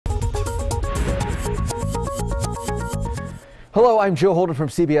Hello, I'm Joe Holden from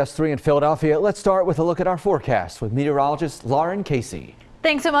CBS 3 in Philadelphia. Let's start with a look at our forecast with meteorologist Lauren Casey.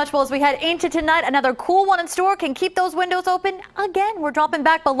 Thanks so much. Well, as we head into tonight, another cool one in store. Can keep those windows open. Again, we're dropping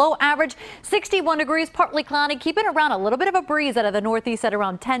back below average. 61 degrees, partly cloudy, keeping around a little bit of a breeze out of the northeast at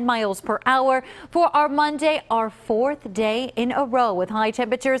around 10 miles per hour. For our Monday, our fourth day in a row with high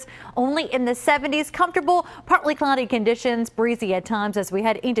temperatures only in the 70s. Comfortable, partly cloudy conditions, breezy at times as we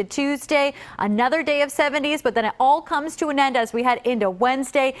head into Tuesday. Another day of 70s, but then it all comes to an end as we head into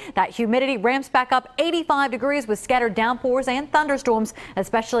Wednesday. That humidity ramps back up 85 degrees with scattered downpours and thunderstorms,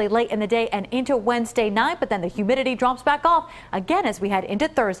 especially late in the day and into Wednesday night. But then the humidity drops back off again as we head into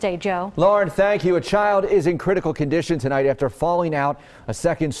Thursday, Joe. Lauren, thank you. A child is in critical condition tonight after falling out a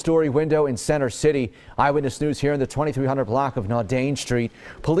second-story window in Center City. Eyewitness News here in the 2300 block of Naudane Street.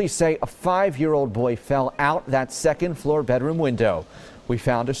 Police say a 5-year-old boy fell out that second-floor bedroom window. We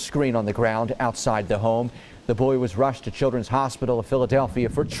found a screen on the ground outside the home. The boy was rushed to Children's Hospital of Philadelphia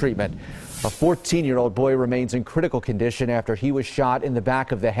for treatment. A 14-year-old boy remains in critical condition after he was shot in the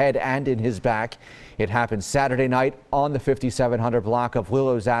back of the head and in his back. It happened Saturday night on the 5700 block of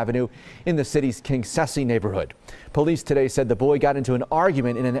Willows Avenue in the city's King Ceci neighborhood. Police today said the boy got into an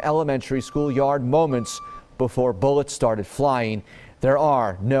argument in an elementary school yard moments before bullets started flying. There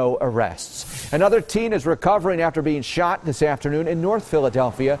are no arrests. Another teen is recovering after being shot this afternoon in North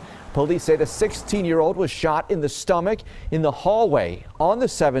Philadelphia. Police say the 16-year-old was shot in the stomach in the hallway on the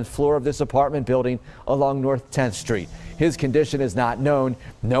 7th floor of this apartment building along North 10th Street. His condition is not known.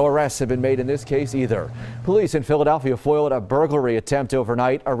 No arrests have been made in this case either. Police in Philadelphia foiled a burglary attempt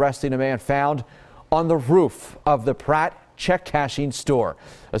overnight, arresting a man found on the roof of the Pratt check cashing store.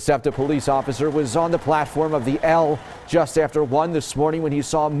 A SEPTA police officer was on the platform of the L just after 1 this morning when he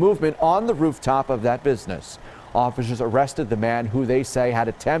saw movement on the rooftop of that business. Officers arrested the man who they say had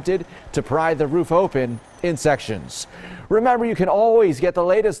attempted to pry the roof open in sections. Remember, you can always get the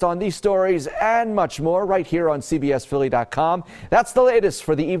latest on these stories and much more right here on CBSPhilly.com. That's the latest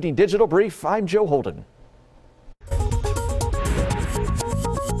for the Evening Digital Brief. I'm Joe Holden.